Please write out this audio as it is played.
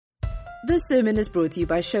This sermon is brought to you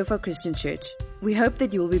by Shofar Christian Church. We hope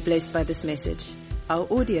that you will be blessed by this message. Our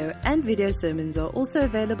audio and video sermons are also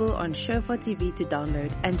available on Shofar TV to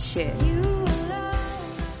download and share.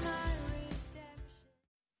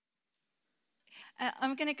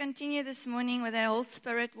 I'm going to continue this morning with our whole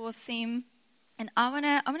spirit war theme, and I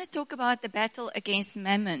want to talk about the battle against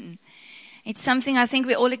Mammon. It's something I think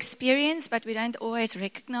we all experience, but we don't always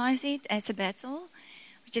recognize it as a battle.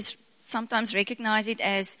 We just sometimes recognize it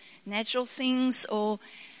as natural things or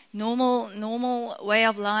normal way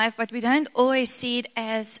of life, but we don't always see it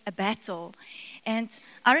as a battle. And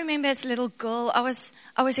I remember as a little girl, I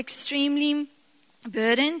was extremely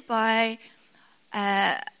burdened by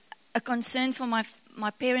a concern for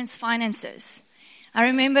my parents' finances. I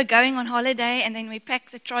remember going on holiday, and then we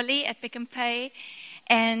packed the trolley at Pick n Pay,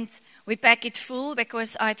 and we packed it full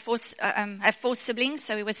because I have four siblings,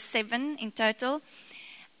 so we were 7 in total.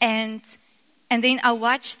 And then I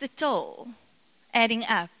watched the toll adding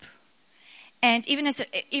up. And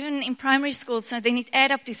even in primary school, so then it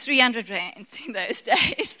add up to 300 rand in those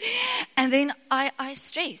days. And then I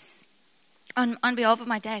stress on behalf of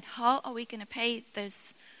my dad, how are we going to pay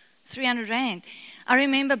those 300 rand? I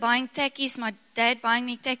remember buying tackies, my dad buying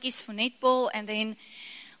me tackies for netball, and then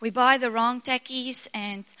we buy the wrong tackies,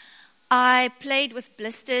 and I played with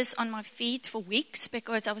blisters on my feet for weeks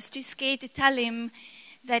because I was too scared to tell him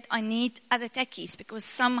that I need other tackies because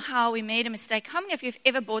somehow we made a mistake. How many of you have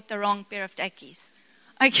ever bought the wrong pair of tackies?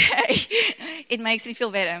 Okay, it makes me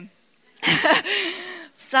feel better.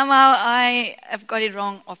 Somehow I have got it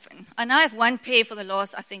wrong often. I now have one pair for the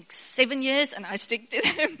last, 7 years, and I stick to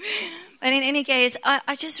them. But in any case,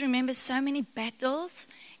 I just remember so many battles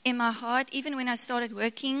in my heart, even when I started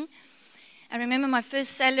working. I remember my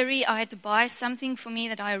first salary, I had to buy something for me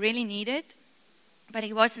that I really needed, but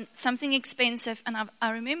it wasn't something expensive. And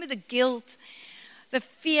I remember the guilt, the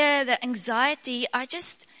fear, the anxiety. I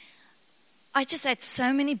just had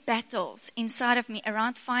so many battles inside of me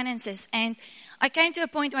around finances. And I came to a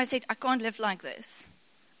point where I said, I can't live like this.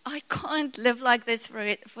 I can't live like this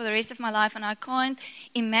for the rest of my life. And I can't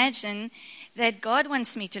imagine that God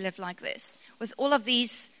wants me to live like this with all of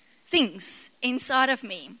these things inside of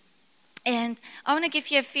me. And I want to give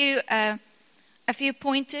you a few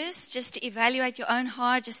pointers just to evaluate your own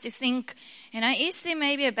heart, just to think, is there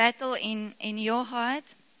maybe a battle in your heart?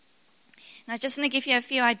 And I just want to give you a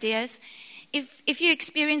few ideas. If you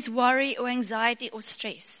experience worry or anxiety or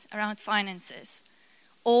stress around finances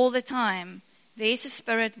all the time, there's a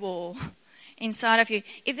spirit war inside of you.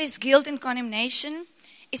 If there's guilt and condemnation,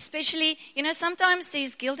 especially, sometimes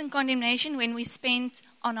there's guilt and condemnation when we spend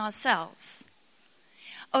on ourselves.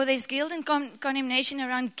 Or there's guilt and condemnation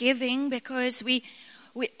around giving because we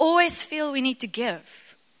always feel we need to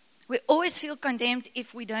give. We always feel condemned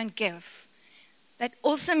if we don't give. That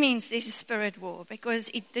also means there's a spirit war because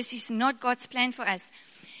this is not God's plan for us.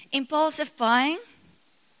 Impulsive buying.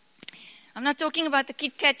 I'm not talking about the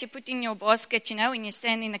Kit Kat you put in your basket, when you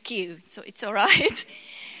stand in a queue. So it's all right.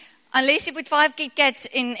 Unless you put 5 Kit Kats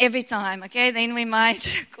in every time, okay? Then we might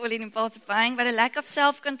call it impulsive buying. But a lack of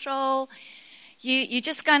self-control. You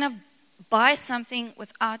just kind of buy something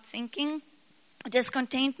without thinking.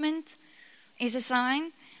 Discontentment is a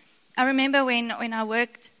sign. I remember when I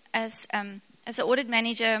worked as an audit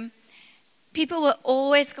manager, people were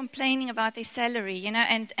always complaining about their salary,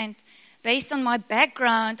 and based on my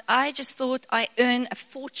background, I just thought I earned a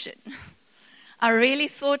fortune. I really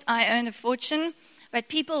thought I earned a fortune, but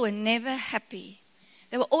people were never happy.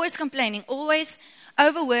 They were always complaining, always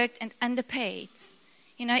overworked and underpaid.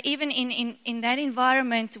 Even in that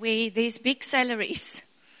environment where there's big salaries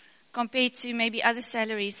compared to maybe other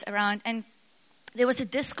salaries around. And there was a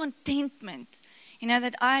discontentment,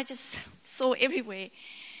 that I just saw everywhere.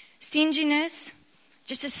 Stinginess,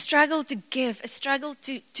 just a struggle to give, a struggle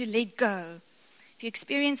to let go. If you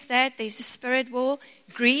experience that, there's a spirit war.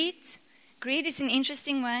 Greed. Greed is an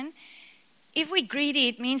interesting one. If we're greedy,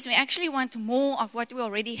 it means we actually want more of what we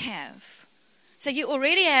already have. So you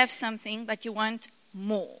already have something, but you want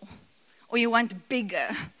more, or you want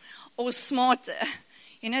bigger, or smarter.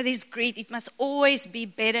 There's greed. It must always be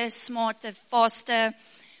better, smarter, faster,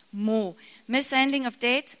 more. Mishandling of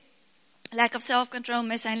debt, lack of self-control,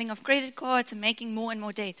 mishandling of credit cards, and making more and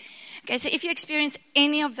more debt. Okay, so if you experience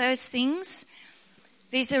any of those things,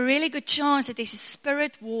 there's a really good chance that there's a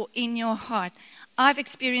spirit war in your heart. I've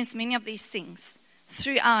experienced many of these things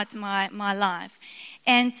throughout my life.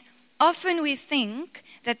 And often we think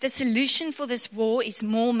that the solution for this war is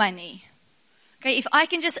more money. Okay, if I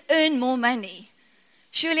can just earn more money,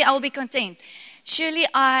 surely I'll be content. Surely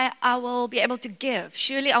I will be able to give.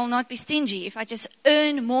 Surely I will not be stingy if I just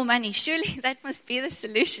earn more money. Surely that must be the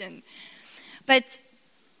solution. But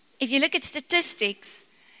if you look at statistics,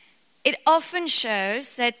 it often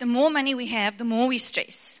shows that the more money we have, the more we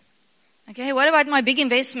stress. Okay, what about my big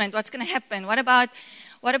investment? What's going to happen? What about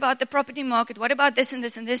the property market? What about this and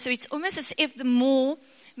this and this? So it's almost as if the more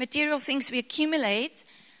material things we accumulate,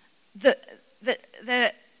 the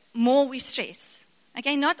more we stress.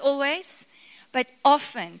 Okay, not always, but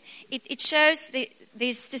often. It shows,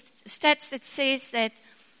 there's stats that says that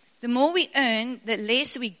the more we earn, the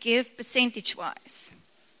less we give percentage-wise.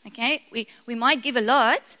 Okay, we might give a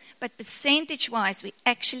lot, but percentage-wise, we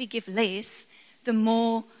actually give less the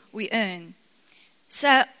more we earn.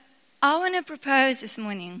 So I want to propose this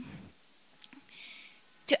morning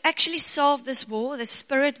to actually solve this war, the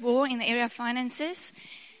spirit war in the area of finances.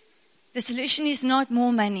 The solution is not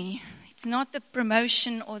more money. It's not the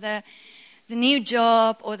promotion or the new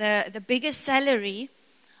job or the bigger salary.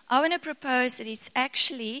 I want to propose that it's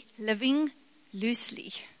actually living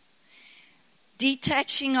loosely.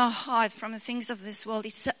 Detaching our heart from the things of this world.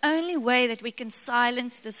 It's the only way that we can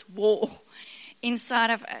silence this war inside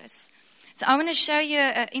of us. So I want to show you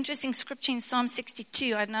an interesting scripture in Psalm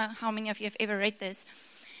 62. I don't know how many of you have ever read this.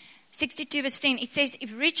 62 verse 10, it says,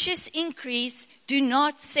 if riches increase, do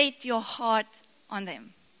not set your heart on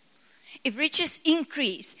them. If riches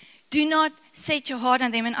increase, do not set your heart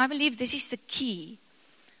on them. And I believe this is the key.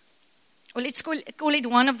 Or let's call it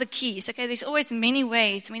one of the keys. Okay, there's always many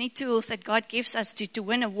ways, many tools that God gives us to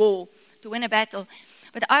win a war, to win a battle.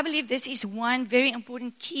 But I believe this is one very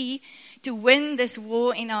important key to win this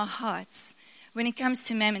war in our hearts when it comes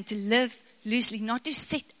to Mammon, to live loosely, not to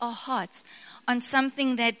set our hearts on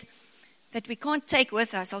something that we can't take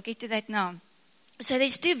with us. I'll get to that now. So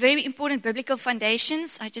there's two very important biblical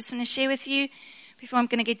foundations I just want to share with you before I'm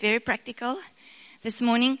going to get very practical this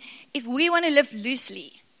morning. If we want to live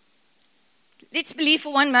loosely, let's believe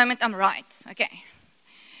for one moment I'm right, okay,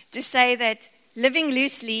 to say that living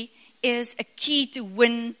loosely is a key to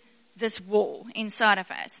win this war inside of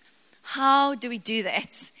us. How do we do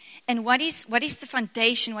that? And what is the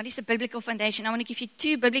foundation? What is the biblical foundation? I want to give you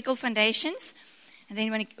two biblical foundations, and then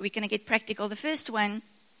we're going to get practical. The first one,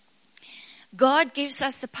 God gives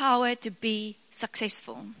us the power to be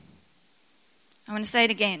successful. I want to say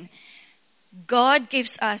it again. God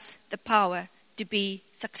gives us the power to be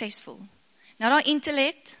successful. Not our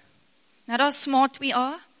intellect, not how smart we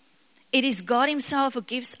are. It is God himself who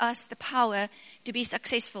gives us the power to be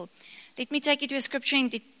successful. Let me take you to a scripture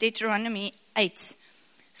in Deuteronomy 8.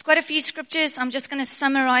 It's quite a few scriptures. I'm just going to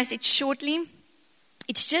summarize it shortly.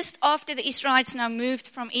 It's just after the Israelites now moved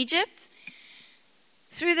from Egypt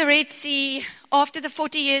through the Red Sea, after the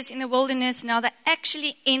 40 years in the wilderness. Now they're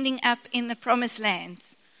actually ending up in the promised land,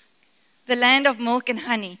 the land of milk and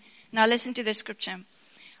honey. Now listen to the scripture.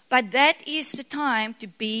 But that is the time to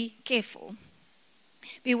be careful.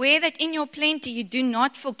 Beware that in your plenty you do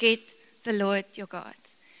not forget the Lord your God.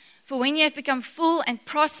 For when you have become full and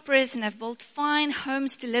prosperous and have built fine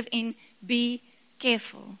homes to live in, be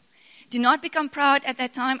careful. Do not become proud at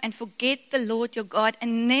that time and forget the Lord your God,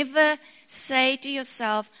 and never say to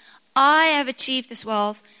yourself, I have achieved this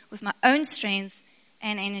wealth with my own strength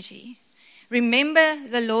and energy. Remember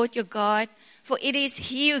the Lord your God, for it is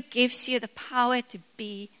he who gives you the power to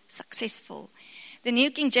be successful. The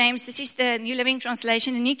New King James, this is the New Living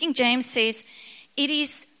Translation. The New King James says,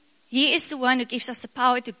 he is the one who gives us the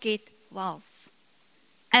power to get wealth.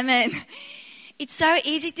 Amen. It's so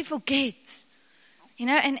easy to forget,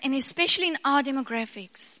 and especially in our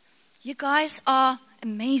demographics. You guys are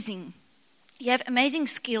amazing. You have amazing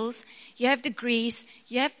skills. You have degrees.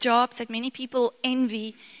 You have jobs that many people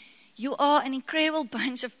envy. You are an incredible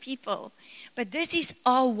bunch of people. But this is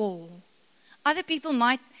our war. Other people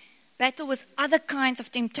might battle with other kinds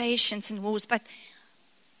of temptations and wars, but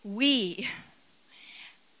we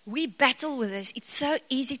battle with this. It's so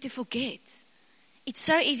easy to forget. It's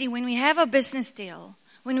so easy when we have our business deal,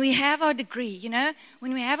 when we have our degree,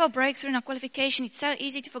 when we have our breakthrough and our qualification, it's so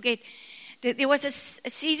easy to forget. There was a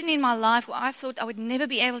season in my life where I thought I would never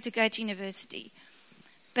be able to go to university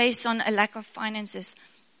based on a lack of finances.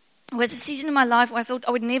 There was a season in my life where I thought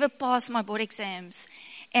I would never pass my board exams.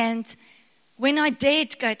 And when I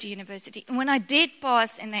did go to university, and when I did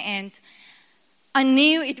pass in the end, I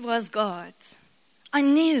knew it was God. I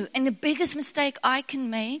knew. And the biggest mistake I can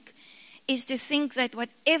make is to think that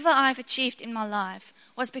whatever I've achieved in my life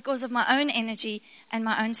was because of my own energy and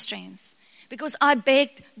my own strength. Because I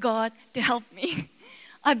begged God to help me.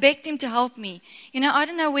 I begged him to help me. I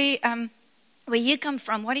don't know where you come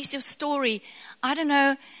from. What is your story? I don't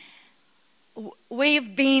know where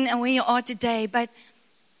you've been and where you are today, but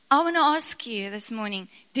I want to ask you this morning,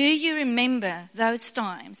 do you remember those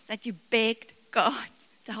times that you begged God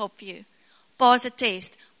to help you? Pass a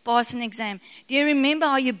test, pass an exam. Do you remember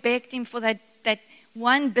how you begged Him for that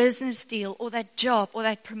one business deal or that job or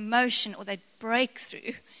that promotion or that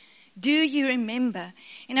breakthrough? Do you remember?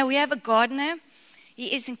 You know, we have a gardener.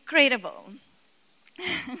 He is incredible.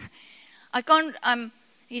 I can't,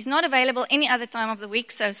 he's not available any other time of the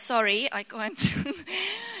week, so sorry, I can't.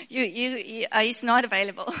 He's not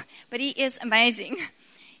available. But he is amazing.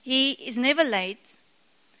 He is never late.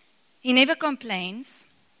 He never complains.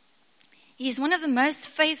 He's one of the most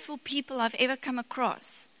faithful people I've ever come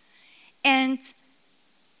across. And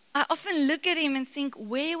I often look at him and think,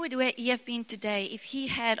 where would he have been today if he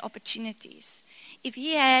had opportunities? If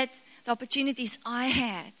he had the opportunities I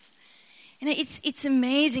had? You know, it's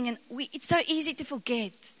amazing, and it's so easy to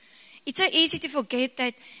forget. It's so easy to forget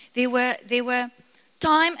that there were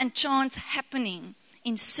time and chance happening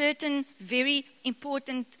in certain very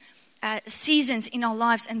important seasons in our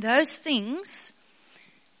lives, and those things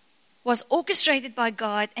was orchestrated by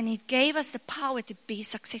God, and it gave us the power to be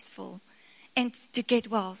successful and to get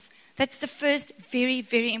wealth. That's the first very,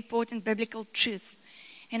 very important biblical truth.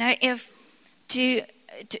 You know, to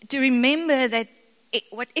remember that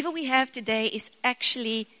whatever we have today is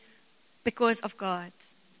actually because of God.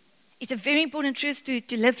 It's a very important truth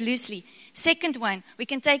to live loosely. Second one, we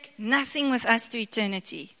can take nothing with us to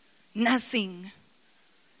eternity. Nothing.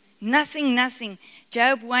 Nothing, nothing.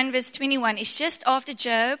 Job 1 verse 21. It's just after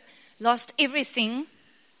Job lost everything.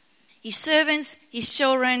 His servants, his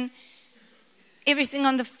children, everything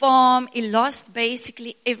on the farm. He lost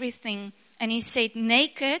basically everything. And he said,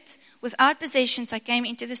 naked, without possessions I came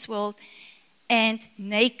into this world, and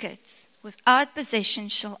naked, without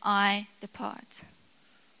possessions shall I depart.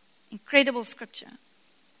 Incredible scripture.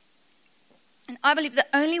 And I believe the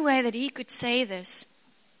only way that he could say this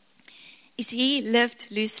is he lived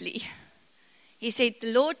loosely. He said,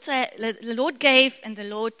 the Lord gave and the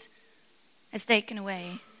Lord has taken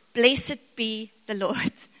away. Blessed be the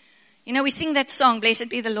Lord. You know, we sing that song, Blessed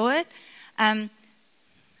be the Lord,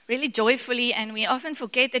 really joyfully, and we often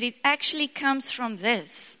forget that it actually comes from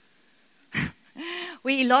this.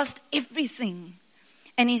 Where he lost everything.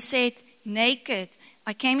 And he said, naked,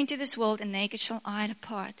 I came into this world, and naked shall I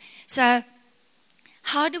depart. So,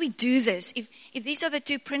 how do we do this? If these are the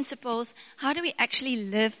two principles, how do we actually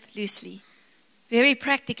live loosely? Very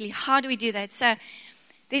practically, how do we do that? So,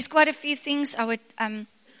 there's quite a few things I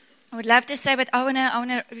would love to say, but I want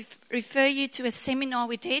to refer you to a seminar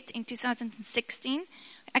we did in 2016. I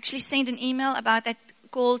actually sent an email about that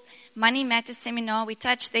called Money Matters Seminar. We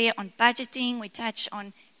touched there on budgeting, we touched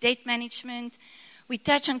on debt management, we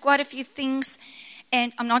touched on quite a few things,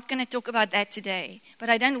 and I'm not going to talk about that today. But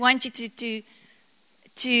I don't want you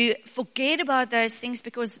to forget about those things,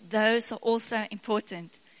 because those are also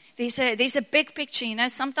important. There's a big picture, you know.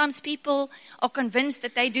 Sometimes people are convinced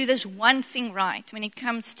that they do this one thing right when it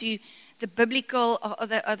comes to the biblical or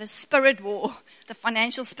the spirit war, the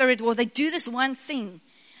financial spirit war. They do this one thing,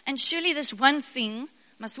 and surely this one thing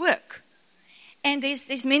must work. And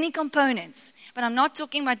there's many components, but I'm not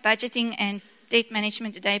talking about budgeting and debt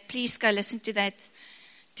management today. Please go listen to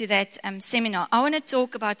that seminar. I want to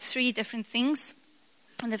talk about 3 different things.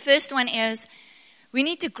 And the first one is we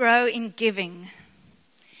need to grow in giving.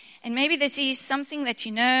 And maybe this is something that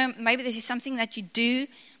you know, maybe this is something that you do,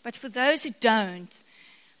 but for those who don't,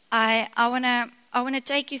 I want to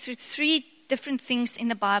take you through 3 different things in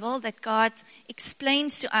the Bible that God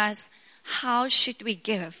explains to us. How should we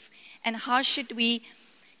give? And how should we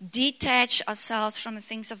detach ourselves from the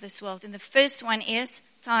things of this world? And the first one is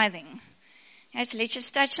tithing. Okay, so let's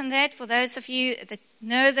just touch on that. For those of you that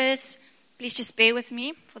know this, please just bear with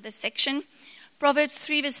me for this section. Proverbs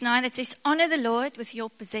 3 verse 9 that says, honor the Lord with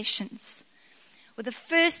your possessions, with the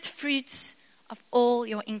first fruits of all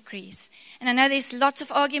your increase. And I know there's lots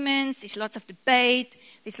of arguments, there's lots of debate,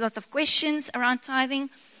 there's lots of questions around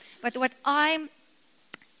tithing. But what I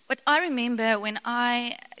remember when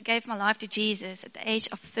I gave my life to Jesus at the age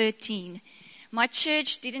of 13, my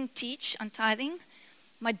church didn't teach on tithing.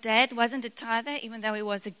 My dad wasn't a tither, even though he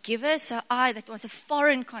was a giver. So that was a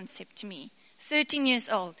foreign concept to me, 13 years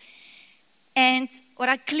old. And what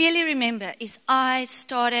I clearly remember is I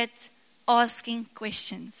started asking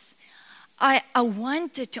questions. I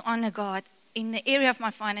wanted to honor God in the area of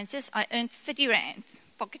my finances. I earned 30 rand,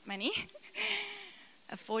 pocket money.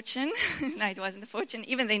 A fortune. No, it wasn't a fortune.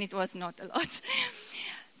 Even then it was not a lot.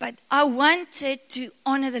 But I wanted to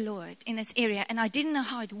honor the Lord in this area, and I didn't know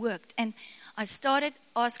how it worked. And I started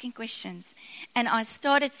asking questions, and I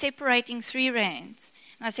started separating 3 rands.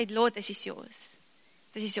 I said, Lord, this is yours.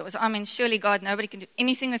 This is yours. I mean, surely, God, nobody can do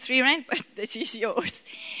anything with 3 rand, but this is yours.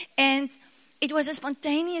 And it was a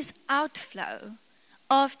spontaneous outflow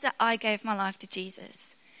after I gave my life to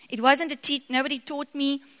Jesus. It wasn't nobody taught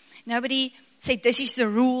me. Nobody said, this is the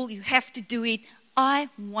rule, you have to do it. I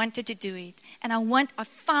wanted to do it. And I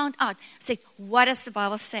found out, I said, what does the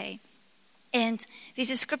Bible say? And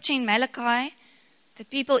there's a scripture in Malachi that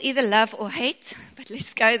people either love or hate, but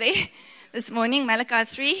let's go there this morning. Malachi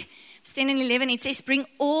 3, 10 and 11, it says, bring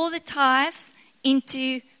all the tithes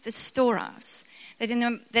into the storehouse,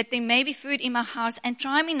 that there may be food in my house, and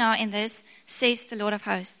try me now in this, says the Lord of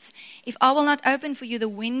hosts. If I will not open for you the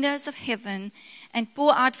windows of heaven and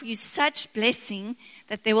pour out for you such blessing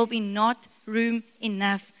that there will be not room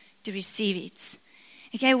enough to receive it.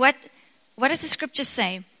 Okay, what does the scripture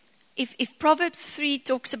say? If Proverbs 3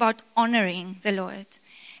 talks about honoring the Lord,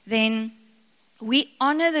 then we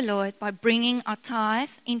honor the Lord by bringing our tithe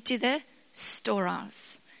into the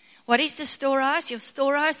storehouse. What is the storehouse? Your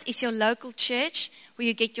storehouse is your local church where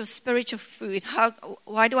you get your spiritual food.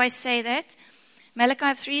 Why do I say that?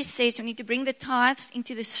 Malachi 3 says we need to bring the tithes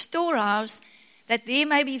into the storehouse that there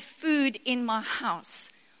may be food in my house.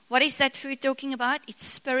 What is that food talking about? It's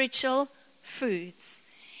spiritual foods.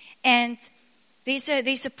 And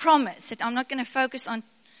there's a promise that I'm not going to focus on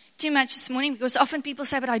too much this morning, because often people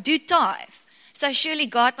say, but I do tithe, so surely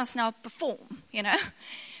God must now perform,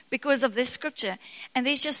 because of this scripture. And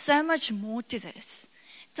there's just so much more to this.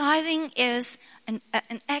 Tithing is an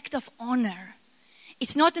act of honor.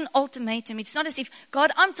 It's not an ultimatum. It's not as if,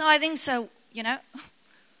 God, I'm tithing, so,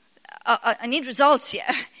 I need results here.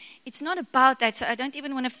 It's not about that, so I don't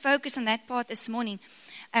even want to focus on that part this morning.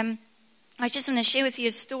 I just want to share with you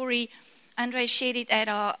a story. Andre shared it at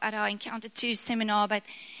our Encounter 2 seminar, but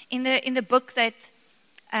in the book that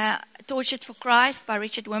Tortured for Christ by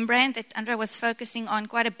Richard Wimbrand, that Andre was focusing on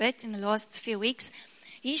quite a bit in the last few weeks,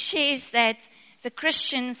 he shares that the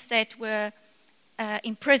Christians that were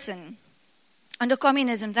in prison under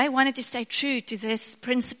communism, they wanted to stay true to this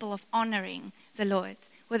principle of honoring the Lord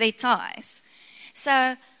with their tithe.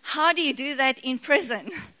 So how do you do that in prison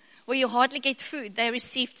where you hardly get food? They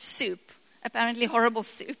received soup, apparently horrible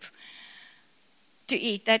soup, to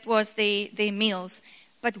eat. That was their meals.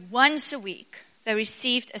 But once a week, they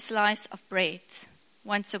received a slice of bread.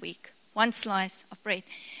 Once a week. One slice of bread.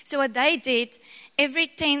 So what they did, every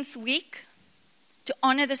 10th week, to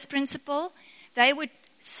honor this principle, they would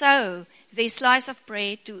sow their slice of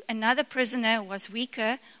bread to another prisoner who was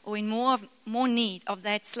weaker or in more need of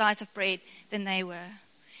that slice of bread than they were.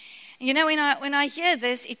 And when I hear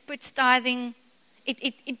this, it puts tithing,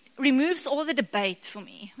 it removes all the debate for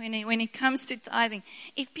me when it comes to tithing.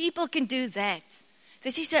 If people can do that,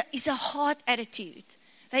 this is a heart attitude.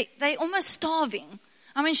 They're almost starving.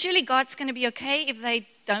 I mean, surely God's going to be okay if they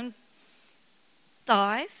don't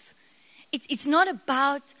tithe. It's not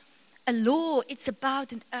about a law. It's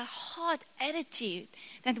about a heart attitude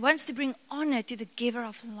that wants to bring honor to the giver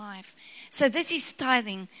of life. So this is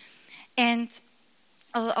tithing. And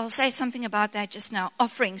I'll say something about that just now.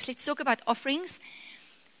 Offerings. Let's talk about offerings.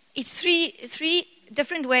 It's three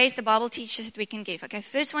different ways the Bible teaches that we can give. Okay,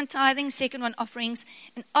 first one tithing, second one offerings.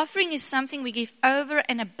 An offering is something we give over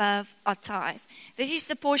and above our tithe. This is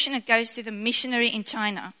the portion that goes to the missionary in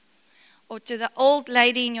China or to the old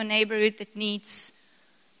lady in your neighborhood that needs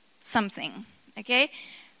something. Okay,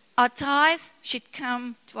 our tithe should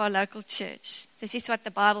come to our local church. This is what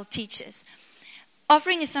the Bible teaches.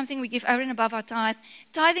 Offering is something we give over and above our tithe.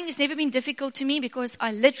 Tithing has never been difficult to me because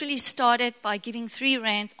I literally started by giving 3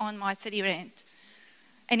 rand on my 30 rand.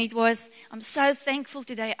 And I'm so thankful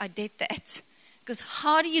today I did that. Because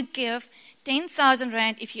how do you give 10,000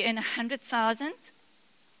 rand if you earn 100,000?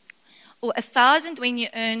 Or 1,000 when you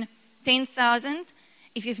earn 10,000?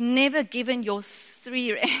 If you've never given your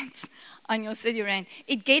 3 rand on your 30 rand,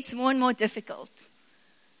 it gets more and more difficult.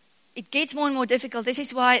 It gets more and more difficult. This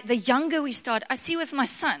is why the younger we start, I see with my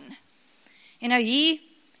son, he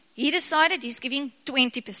decided he's giving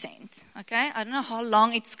 20%. Okay, I don't know how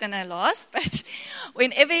long it's going to last, but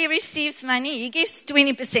whenever he receives money, he gives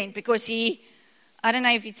 20% because I don't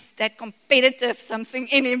know if it's that competitive something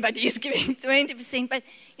in him, but he's giving 20%. But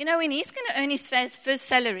when he's going to earn his first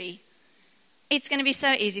salary, it's going to be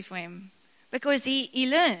so easy for him because he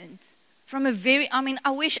learned from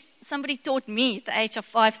I wish somebody taught me at the age of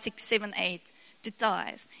 5, 6, 7, 8 to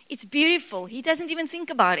tithe. It's beautiful. He doesn't even think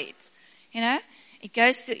about it.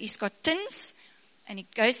 He's got tins, and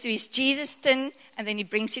it goes to his Jesus tin, and then he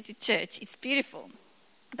brings it to church. It's beautiful.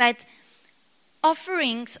 But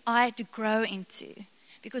offerings I had to grow into,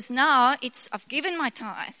 because now I've given my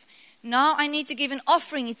tithe. Now I need to give an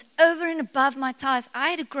offering. It's over and above my tithe. I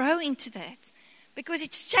had to grow into that because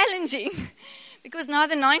it's challenging. Because now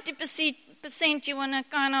the 90% you want to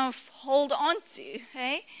kind of hold on to.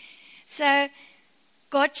 Hey? So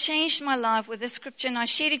God changed my life with this scripture, and I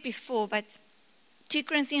shared it before, but 2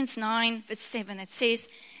 Corinthians 9 verse 7, it says,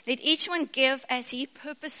 let each one give as he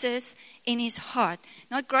purposes in his heart,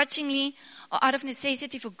 not grudgingly or out of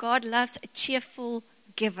necessity, for God loves a cheerful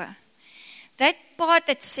giver. That part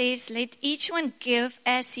that says, let each one give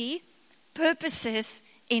as he purposes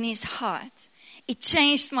in his heart, it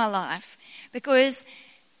changed my life because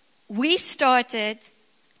we started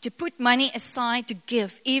to put money aside to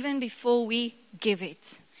give even before we give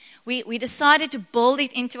it. We decided to build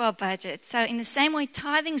it into our budget. So in the same way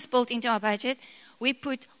tithing's built into our budget, we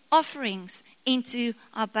put offerings into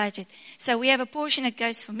our budget. So we have a portion that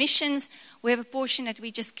goes for missions. We have a portion that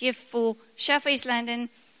we just give for Shofar East London,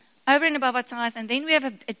 over and above our tithe. And then we have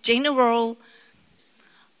a general,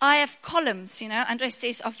 I have columns, Andre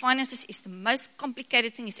says our finances is the most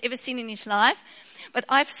complicated thing he's ever seen in his life. But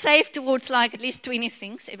I've saved towards like at least 20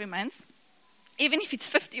 things every month, even if it's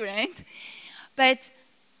 50 rand. But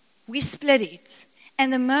we split it.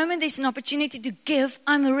 And the moment there's an opportunity to give,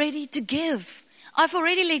 I'm ready to give. I've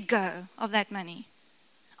already let go of that money.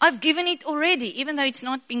 I've given it already, even though it's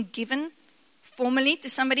not been given formally to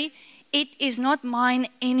somebody. It is not mine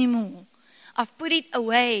anymore. I've put it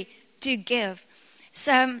away to give.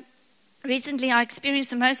 So recently I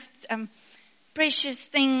experienced the most precious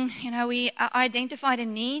thing. I identified a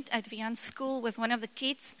need at Vian's school with one of the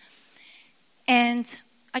kids. And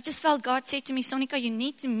I just felt God said to me, Sonika, you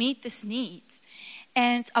need to meet this need.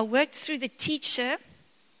 And I worked through the teacher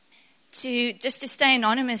to stay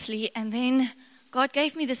anonymously. And then God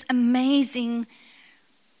gave me this amazing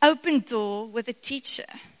open door with the teacher.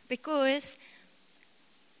 Because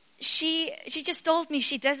she just told me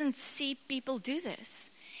she doesn't see people do this.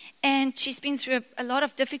 And she's been through a lot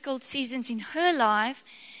of difficult seasons in her life.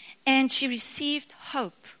 And she received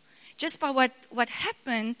hope. Just by what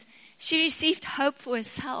happened, she received hope for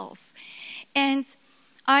herself. And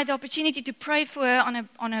I had the opportunity to pray for her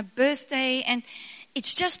on her birthday. And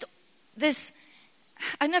it's just this,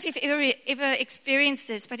 I don't know if you've ever experienced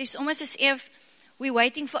this, but it's almost as if we're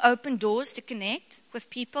waiting for open doors to connect with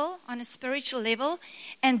people on a spiritual level.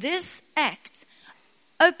 And this act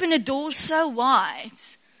opened a door so wide,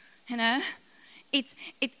 I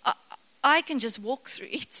can just walk through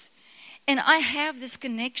it. And I have this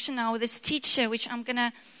connection now with this teacher, which I'm going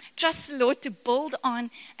to trust the Lord to build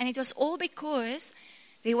on. And it was all because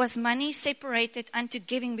there was money separated unto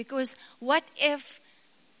giving. Because what if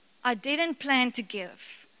I didn't plan to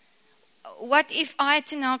give? What if I had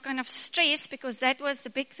to now kind of stress, because that was the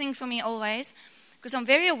big thing for me always, because I'm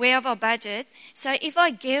very aware of our budget. So if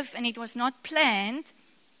I give and it was not planned,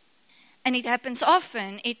 and it happens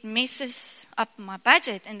often, it messes up my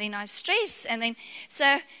budget, and then I stress.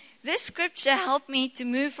 So this scripture helped me to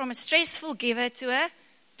move from a stressful giver to a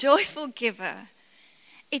joyful giver.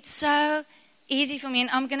 It's so easy for me, and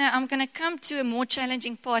I'm gonna come to a more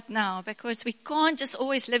challenging part now, because we can't just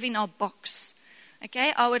always live in our box.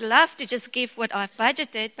 Okay, I would love to just give what I've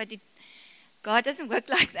budgeted, but God doesn't work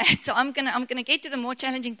like that. So I'm gonna get to the more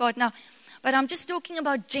challenging part now. But I'm just talking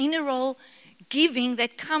about general giving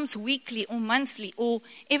that comes weekly or monthly or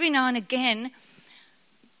every now and again.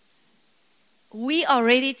 We are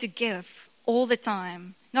ready to give all the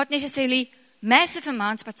time. Not necessarily massive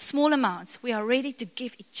amounts, but small amounts. We are ready to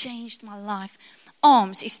give. It changed my life.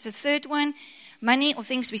 Alms is the third one. Money or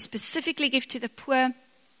things we specifically give to the poor.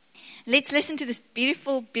 Let's listen to this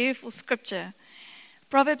beautiful, beautiful scripture.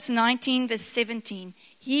 Proverbs 19 verse 17.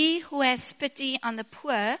 He who has pity on the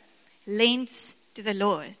poor lends to the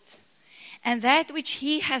Lord. And that which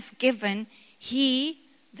he has given, he,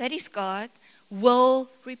 that is God, will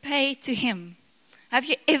repay to him. Have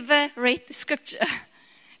you ever read the scripture?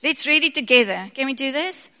 Let's read it together. Can we do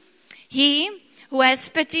this? He who has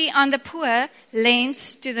pity on the poor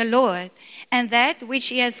lends to the Lord, and that which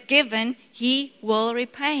he has given, he will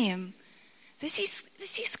repay him. This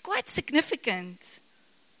is quite significant.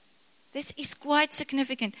 This is quite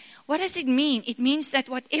significant. What does it mean? It means that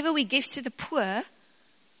whatever we give to the poor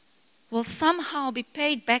will somehow be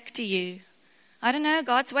paid back to you. I don't know,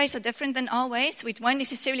 God's ways are different than our ways. So it won't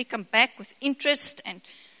necessarily come back with interest and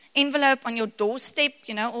envelope on your doorstep,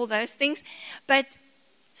 all those things. But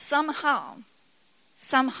somehow,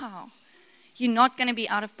 you're not going to be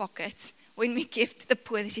out of pocket when we give to the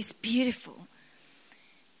poor. This is beautiful.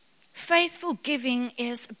 Faithful giving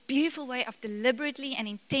is a beautiful way of deliberately and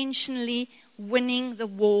intentionally winning the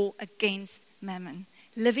war against mammon.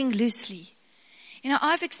 Living loosely.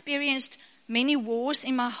 I've experienced many wars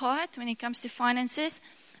in my heart when it comes to finances,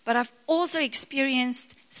 but I've also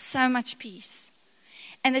experienced so much peace.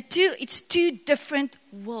 And it's two different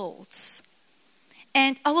worlds.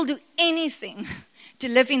 And I will do anything to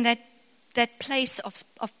live in that place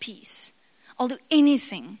of peace. I'll do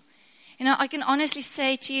anything. You know, I can honestly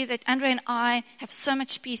say to you that Andre and I have so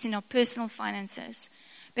much peace in our personal finances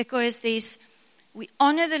because we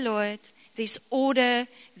honor the Lord, there's order,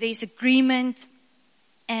 there's agreement.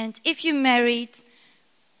 And if you're married,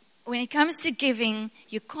 when it comes to giving,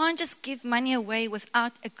 you can't just give money away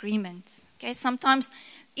without agreement. Okay, sometimes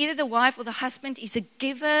either the wife or the husband is a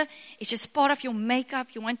giver. It's just part of your makeup.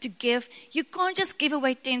 You want to give. You can't just give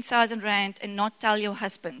away 10,000 rand and not tell your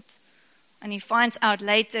husband. And he finds out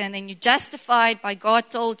later and then you justify it by God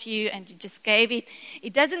told you and you just gave it.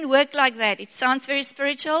 It doesn't work like that. It sounds very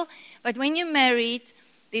spiritual. But when you're married,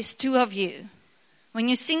 there's two of you. When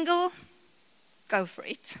you're single, go for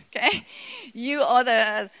it. Okay? You are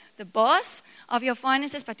the boss of your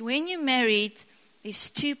finances. But when you're married, there's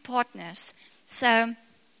two partners. So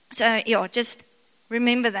yeah, just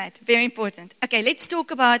remember that. Very important. Okay, let's talk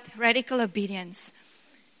about radical obedience.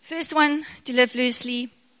 First one, to live loosely,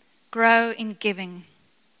 grow in giving.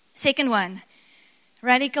 Second one,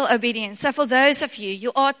 radical obedience. So for those of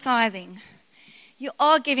you are tithing. You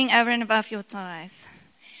are giving over and above your tithe.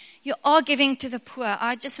 You are giving to the poor.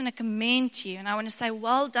 I just want to commend you and I want to say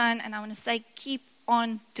well done and I want to say keep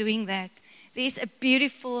on doing that. There's a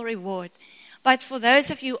beautiful reward. But for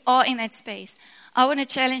those of you who are in that space, I want to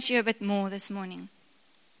challenge you a bit more this morning.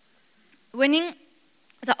 Winning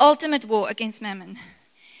the ultimate war against Mammon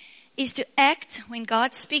is to act when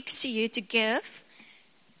God speaks to you to give,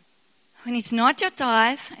 when it's not your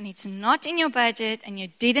tithe and it's not in your budget and you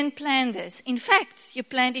didn't plan this. In fact, you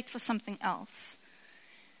planned it for something else.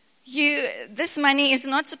 This money is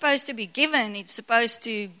not supposed to be given. It's supposed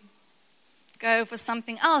to go for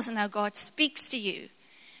something else. And now God speaks to you.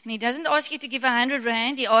 And He doesn't ask you to give 100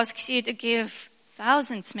 rand. He asks you to give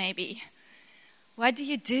thousands maybe. What do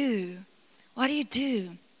you do? What do you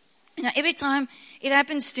do? You know, every time it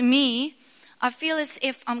happens to me, I feel as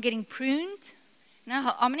if I'm getting pruned. You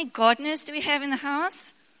know, how many gardeners do we have in the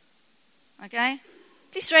house? Okay.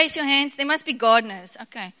 Please raise your hands. There must be gardeners.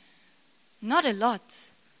 Okay. Not a lot.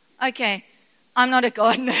 Okay. I'm not a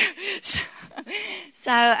gardener.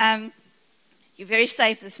 So, you're very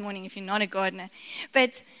safe this morning if you're not a gardener.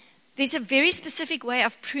 But there's a very specific way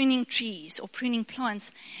of pruning trees or pruning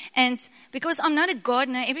plants. And because I'm not a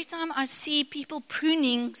gardener, every time I see people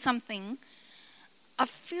pruning something, I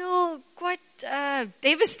feel quite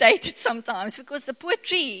devastated sometimes because the poor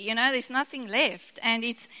tree, you know, there's nothing left. And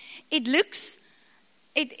it looks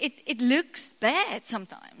bad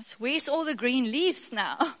sometimes. Where's all the green leaves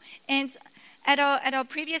now? And at our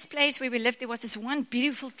previous place where we lived, there was this one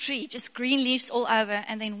beautiful tree, just green leaves all over.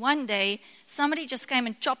 And then one day, somebody just came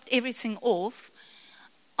and chopped everything off.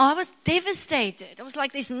 I was devastated. I was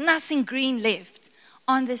like, there's nothing green left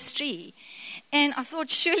on this tree. And I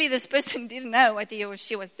thought, surely this person didn't know what he or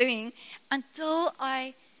she was doing until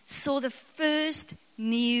I saw the first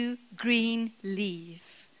new green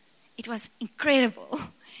leaf. It was incredible.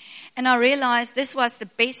 And I realized this was the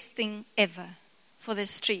best thing ever for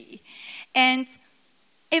this tree. And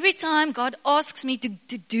every time God asks me to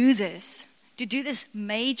do this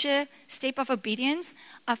major step of obedience,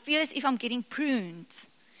 I feel as if I'm getting pruned.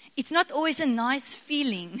 It's not always a nice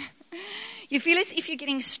feeling. You feel as if you're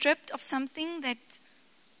getting stripped of something that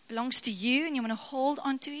belongs to you and you want to hold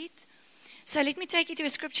on to it. So let me take you to a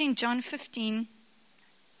scripture in John 15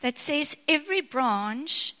 that says, every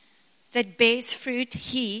branch that bears fruit,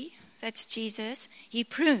 that's Jesus, He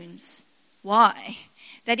prunes. Why?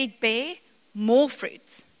 That it bear more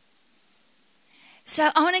fruit. So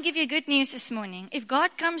I want to give you good news this morning. If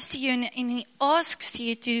God comes to you and He asks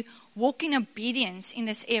you to walk in obedience in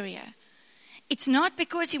this area, it's not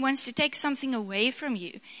because He wants to take something away from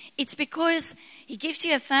you. It's because He gives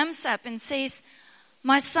you a thumbs up and says,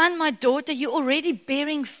 my son, my daughter, you're already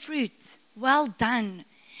bearing fruit. Well done.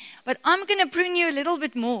 But I'm going to prune you a little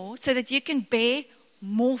bit more so that you can bear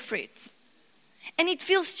more fruit. And it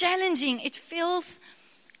feels challenging. It feels,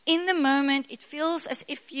 in the moment, it feels as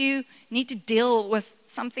if you need to deal with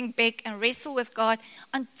something big and wrestle with God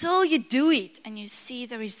until you do it and you see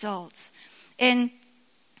the results. And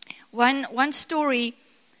one story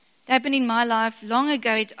that happened in my life long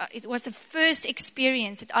ago, it was the first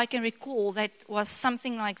experience that I can recall that was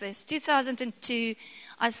something like this. 2002,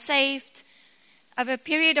 I saved, over a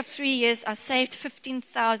period of 3 years, I saved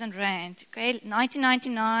 15,000 rand. Okay,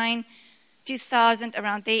 1999, 2000,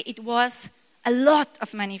 around there, it was a lot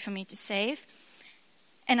of money for me to save.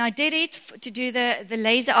 And I did it to do the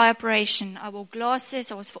laser eye operation. I wore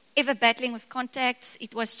glasses. I was forever battling with contacts.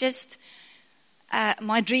 It was just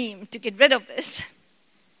my dream to get rid of this.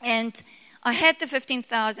 And I had the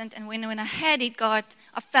 15,000, and when I had it, God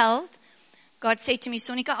said to me,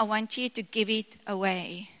 Sonika, I want you to give it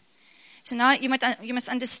away. So now you must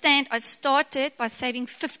understand, I started by saving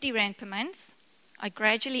 50 Rand per month. I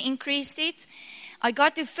gradually increased it. I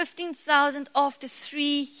got to 15,000 after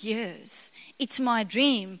 3 years. It's my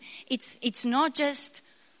dream. It's not just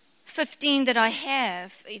 15 that I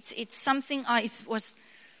have. It's something it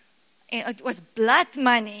was blood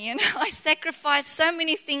money. I sacrificed so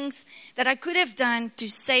many things that I could have done to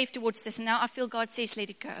save towards this. Now I feel God says,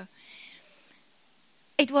 let it go.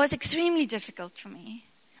 It was extremely difficult for me.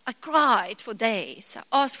 I cried for days.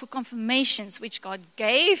 I asked for confirmations, which God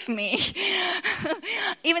gave me.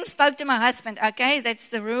 Even spoke to my husband. Okay, that's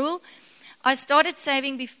the rule. I started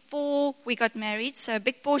saving before we got married. So a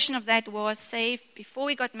big portion of that was saved before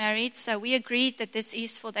we got married. So we agreed that this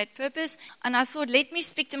is for that purpose. And I thought, let me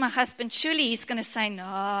speak to my husband. Surely he's going to say, no,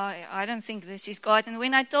 I don't think this is God. And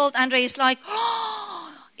when I told Andre, he's like, oh,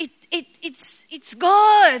 it's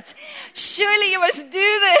God. Surely you must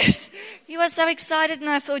do this. He was so excited, and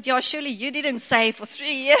I thought, yeah, surely you didn't save for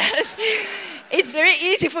 3 years. It's very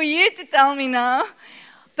easy for you to tell me now.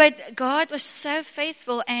 But God was so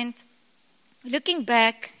faithful, and looking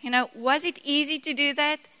back, was it easy to do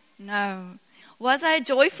that? No. Was I a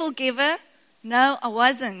joyful giver? No, I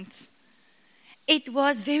wasn't. It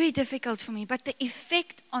was very difficult for me, but the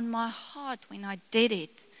effect on my heart when I did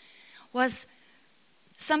it was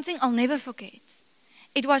something I'll never forget.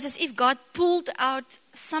 It was as if God pulled out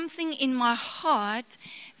something in my heart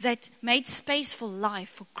that made space for life,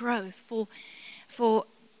 for growth, for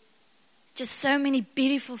just so many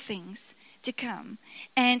beautiful things to come.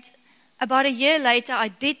 And about a year later, I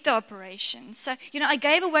did the operation. So, I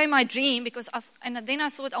gave away my dream and then I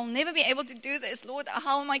thought, I'll never be able to do this. Lord,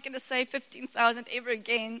 how am I going to save 15,000 ever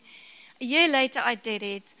again? A year later, I did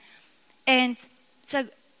it. And so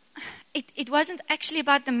it wasn't actually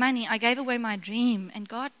about the money. I gave away my dream. And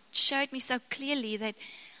God showed me so clearly that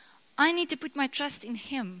I need to put my trust in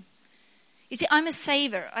Him. You see, I'm a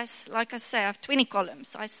saver. Like I say, I have 20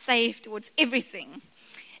 columns. I save towards everything.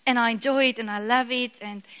 And I enjoy it and I love it.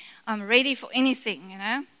 And I'm ready for anything,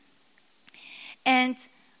 And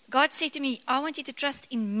God said to me, I want you to trust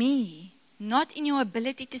in me, not in your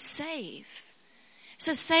ability to save.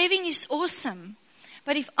 So saving is awesome.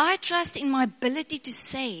 But if I trust in my ability to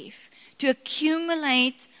save, to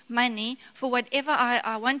accumulate money for whatever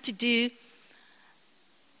I want to do,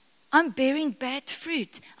 I'm bearing bad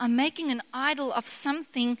fruit. I'm making an idol of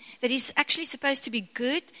something that is actually supposed to be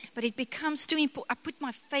good, but it becomes too important. I put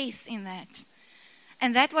my faith in that.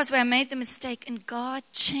 And that was where I made the mistake, and God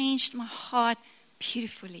changed my heart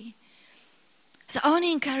beautifully. So I want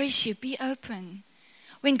to encourage you, be open.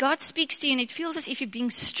 When God speaks to you and it feels as if you're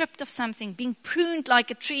being stripped of something, being pruned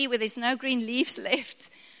like a tree where there's no green leaves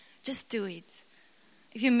left, just do it.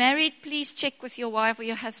 If you're married, please check with your wife or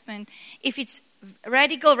your husband. If it's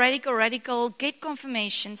radical, get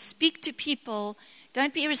confirmation. Speak to people.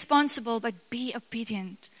 Don't be irresponsible, but be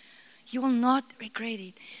obedient. You will not regret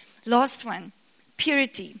it. Last one,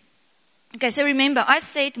 purity. Okay, so remember, I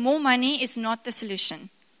said more money is not the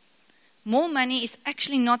solution. More money is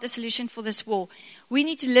actually not the solution for this war. We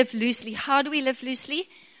need to live loosely. How do we live loosely?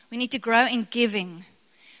 We need to grow in giving.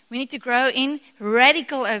 We need to grow in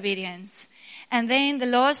radical obedience. And then the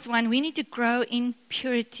last one, we need to grow in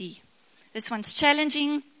purity. This one's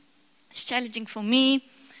challenging. It's challenging for me.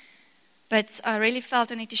 But I really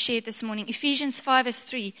felt I need to share it this morning. Ephesians 5 verse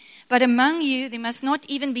 3. But among you there must not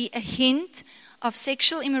even be a hint of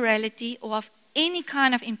sexual immorality or of any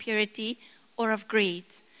kind of impurity or of greed,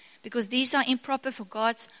 because these are improper for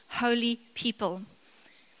God's holy people.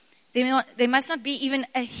 There must not be even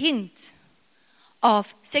a hint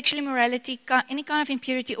of sexual immorality, any kind of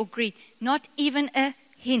impurity or greed. Not even a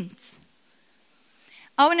hint.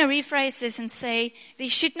 I want to rephrase this and say there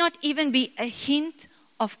should not even be a hint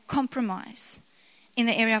of compromise in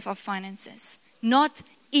the area of our finances. Not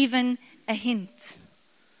even a hint.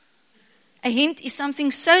 A hint is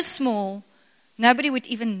something so small, nobody would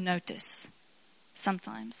even notice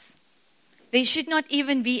sometimes. There should not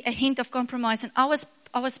even be a hint of compromise. And I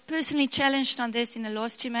was personally challenged on this in the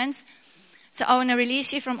last 2 months. So I want to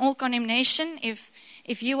release you from all condemnation if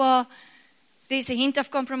there's a hint of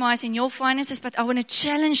compromise in your finances, but I want to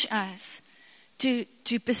challenge us to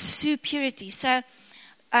pursue purity. So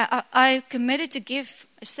I committed to give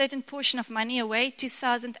a certain portion of money away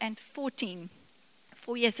 2014,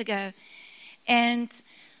 4 years ago. And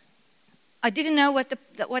I didn't know what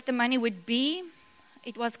the money would be.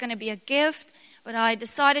 It was going to be a gift, but I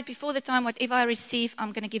decided before the time, whatever I receive,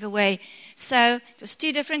 I'm going to give away. So it was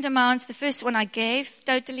 2 different amounts. The first one I gave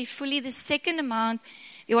totally, fully. The second amount,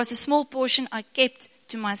 there was a small portion I kept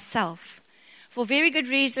to myself. For very good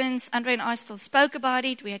reasons. Andre and I still spoke about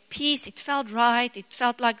it. We had peace. It felt right. It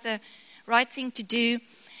felt like the right thing to do.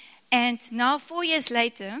 And now 4 years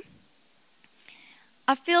later,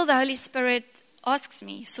 I feel the Holy Spirit asks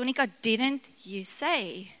me, Sonika, didn't you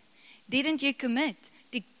say? Didn't you commit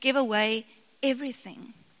to give away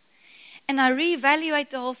everything? And I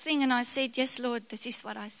reevaluate the whole thing and I said, yes, Lord, this is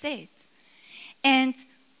what I said. And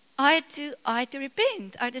I had to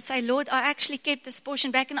repent. I had to say, Lord, I actually kept this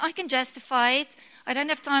portion back, and I can justify it. I don't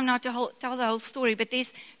have time now to tell the whole story, but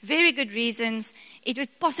there's very good reasons. It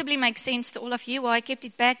would possibly make sense to all of you why I kept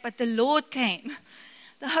it back, but the Lord came.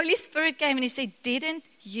 The Holy Spirit came and He said, didn't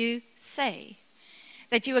you say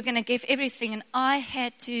that you were going to give everything? And I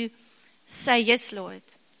had to say, yes, Lord.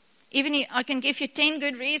 Even I can give you 10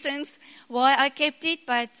 good reasons why I kept it,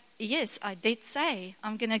 but yes, I did say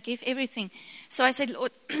I'm going to give everything. So I said,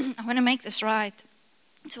 Lord, I want to make this right.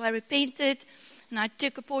 So I repented, and I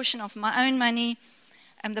took a portion of my own money,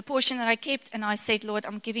 the portion that I kept, and I said, Lord,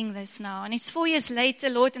 I'm giving this now. And it's 4 years later,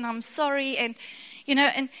 Lord, and I'm sorry. And,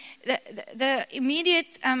 and the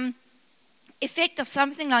immediate effect of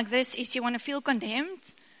something like this is you want to feel condemned,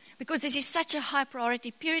 because this is such a high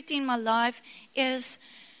priority. Purity in my life is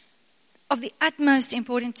of the utmost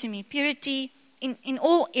importance to me. Purity in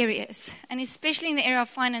all areas, and especially in the area of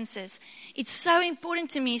finances. It's so important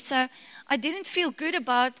to me, so I didn't feel good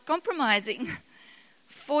about compromising.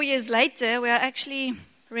 4 years later, where I actually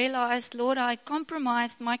realized, Lord, I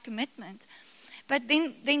compromised my commitment. But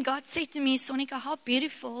then God said to me, Sonika, how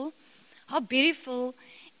beautiful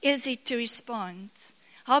is it to respond?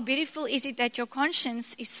 How beautiful is it that your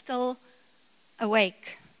conscience is still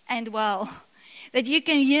awake and well? That you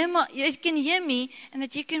can hear me, and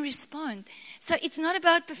that you can respond. So it's not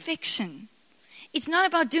about perfection. It's not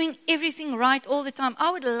about doing everything right all the time.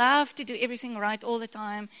 I would love to do everything right all the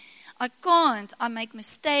time. I can't. I make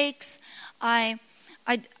mistakes. I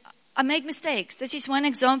make mistakes. This is one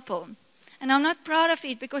example. And I'm not proud of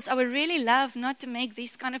it, because I would really love not to make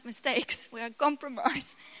these kind of mistakes where I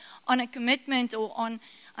compromise on a commitment or on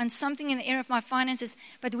something in the area of my finances.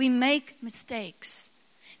 But we make mistakes.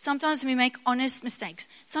 Sometimes we make honest mistakes.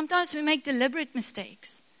 Sometimes we make deliberate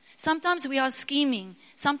mistakes. Sometimes we are scheming.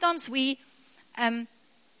 Sometimes we're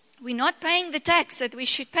not paying the tax that we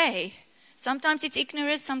should pay. Sometimes it's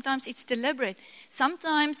ignorant. Sometimes it's deliberate.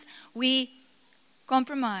 Sometimes we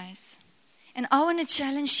compromise. And I want to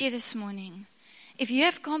challenge you this morning. If you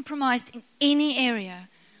have compromised in any area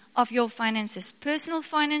of your finances, personal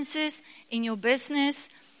finances, in your business,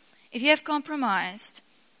 if you have compromised,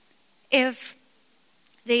 if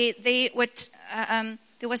there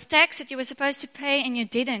was tax that you were supposed to pay and you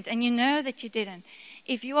didn't, and you know that you didn't.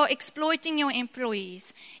 If you are exploiting your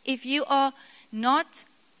employees, if you are not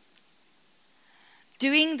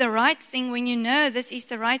doing the right thing when you know this is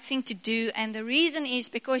the right thing to do, and the reason is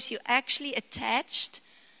because you actually attached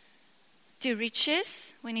to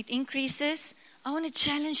riches when it increases, I want to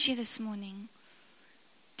challenge you this morning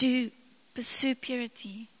to pursue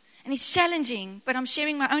purity. And it's challenging, but I'm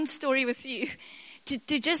sharing my own story with you.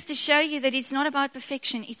 To show you that it's not about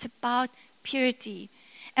perfection, it's about purity.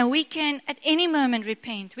 And we can at any moment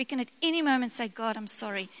repent. We can at any moment say, God, I'm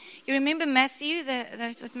sorry. You remember Matthew,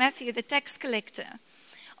 the tax collector?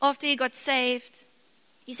 After he got saved,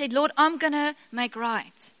 he said, Lord, I'm going to make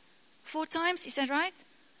right. 4 times, is that right?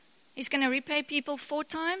 He's going to repay people 4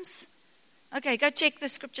 times? Okay, go check the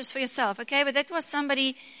scriptures for yourself, okay? But that was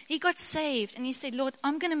somebody, he got saved, and he said, Lord,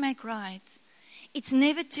 I'm going to make right. It's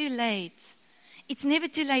never too late. It's never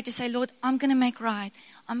too late to say, Lord, I'm going to make right.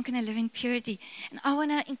 I'm going to live in purity. And I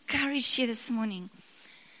want to encourage you this morning.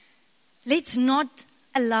 Let's not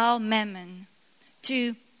allow Mammon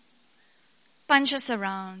to punch us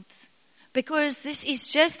around, because this is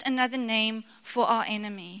just another name for our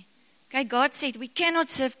enemy. Okay, God said we cannot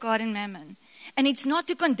serve God and Mammon. And it's not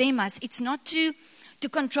to condemn us. It's not to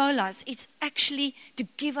control us. It's actually to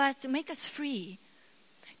give us, to make us free.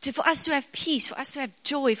 For us to have peace, for us to have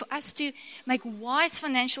joy, for us to make wise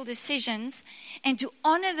financial decisions, and to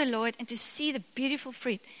honor the Lord and to see the beautiful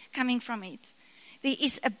fruit coming from it. There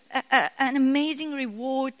is an amazing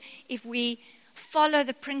reward if we follow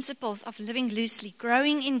the principles of living loosely,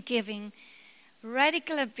 growing in giving,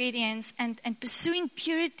 radical obedience, and pursuing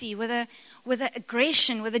purity with a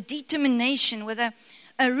aggression, with a determination, with a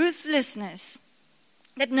ruthlessness.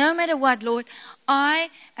 That no matter what, Lord, I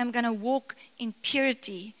am going to walk in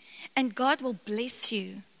purity, and God will bless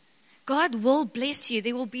you. God will bless you.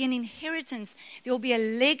 There will be an inheritance. There will be a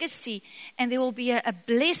legacy. And there will be a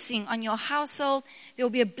blessing on your household. There will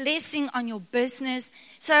be a blessing on your business.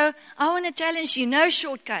 So I want to challenge you, no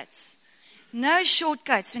shortcuts. No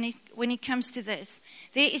shortcuts when it comes to this.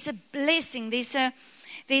 There is a blessing. There's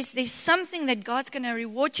something that God's going to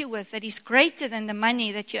reward you with that is greater than the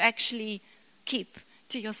money that you actually keep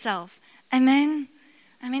to yourself. Amen?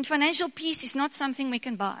 Financial peace is not something we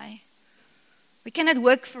can buy. We cannot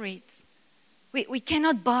work for it. We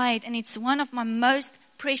cannot buy it, and it's one of my most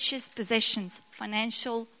precious possessions,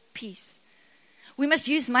 financial peace. We must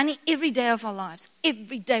use money every day of our lives.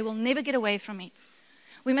 Every day. We'll never get away from it.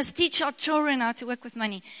 We must teach our children how to work with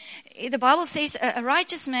money. The Bible says a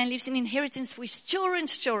righteous man leaves an inheritance for his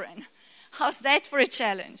children's children. How's that for a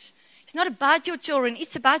challenge? It's not about your children.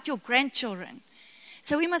 It's about your grandchildren.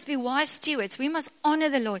 So we must be wise stewards. We must honor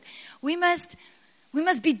the Lord. We must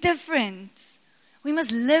be different. We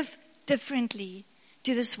must live differently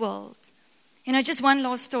to this world. Just one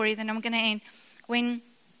last story, then I'm going to end. When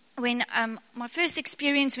my first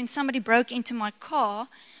experience when somebody broke into my car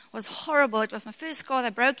was horrible. It was my first car. They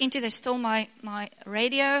broke into. They stole my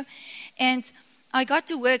radio. And I got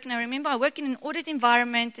to work. And I remember I work in an audit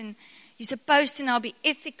environment. And you're supposed to now be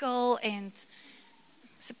ethical. And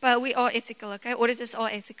we are ethical, okay? Auditors are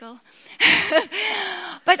ethical.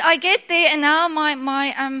 But I get there. And now my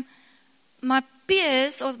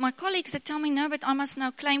peers or my colleagues that tell me, no, but I must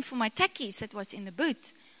now claim for my tackies that was in the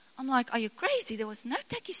boot. I'm like, are you crazy? There was no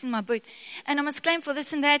tackies in my boot. And I must claim for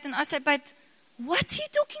this and that. And I said, but what are you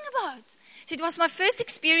talking about? So it was my first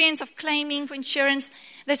experience of claiming for insurance.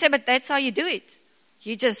 They said, but that's how you do it.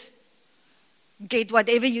 You just get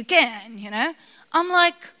whatever you can, I'm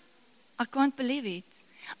like, I can't believe it.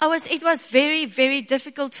 It was very, very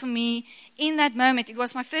difficult for me in that moment. It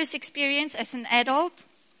was my first experience as an adult.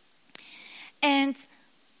 And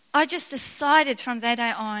I just decided from that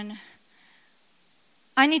day on,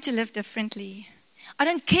 I need to live differently. I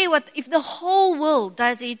don't care if the whole world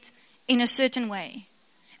does it in a certain way,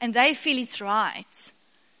 and they feel it's right.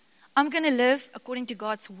 I'm going to live according to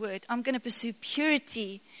God's word. I'm going to pursue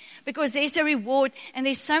purity because there's a reward, and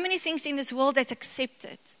there's so many things in this world that's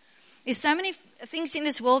accepted. There's so many things in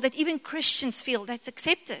this world that even Christians feel that's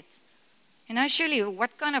accepted. Surely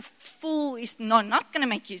what kind of fool is not going to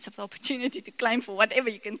make use of the opportunity to claim for whatever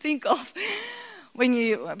you can think of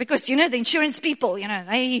because the insurance people,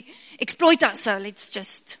 they exploit us, so let's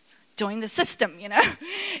just join the system,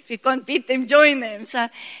 If you can't beat them, join them. So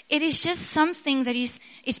it is just something that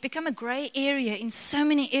it's become a gray area in so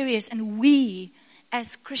many areas. And we,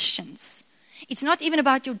 as Christians, it's not even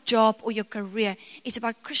about your job or your career. It's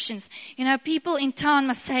about Christians. People in town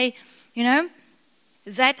must say,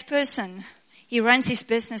 that person, he runs his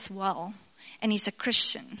business well, and he's a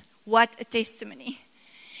Christian. What a testimony.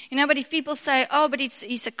 But if people say, oh, but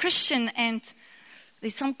he's a Christian, and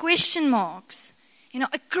there's some question marks,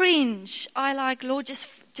 I cringe. I like, Lord, just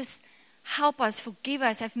help us, forgive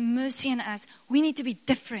us, have mercy on us. We need to be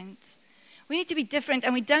different. We need to be different,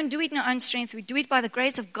 and we don't do it in our own strength. We do it by the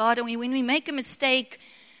grace of God, and when we make a mistake,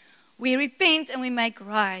 we repent and we make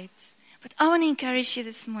right. But I want to encourage you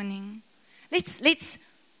this morning. Let's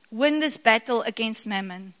win this battle against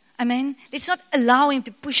Mammon. Amen. Let's not allow him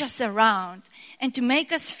to push us around and to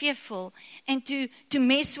make us fearful and to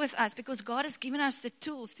mess with us, because God has given us the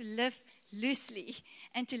tools to live loosely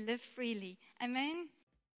and to live freely. Amen.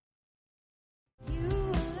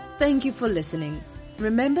 Thank you for listening.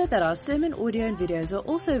 Remember that our sermon audio and videos are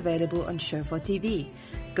also available on Shofar TV.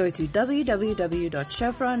 Go to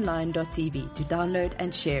www.shofaronline.tv to download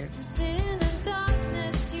and share.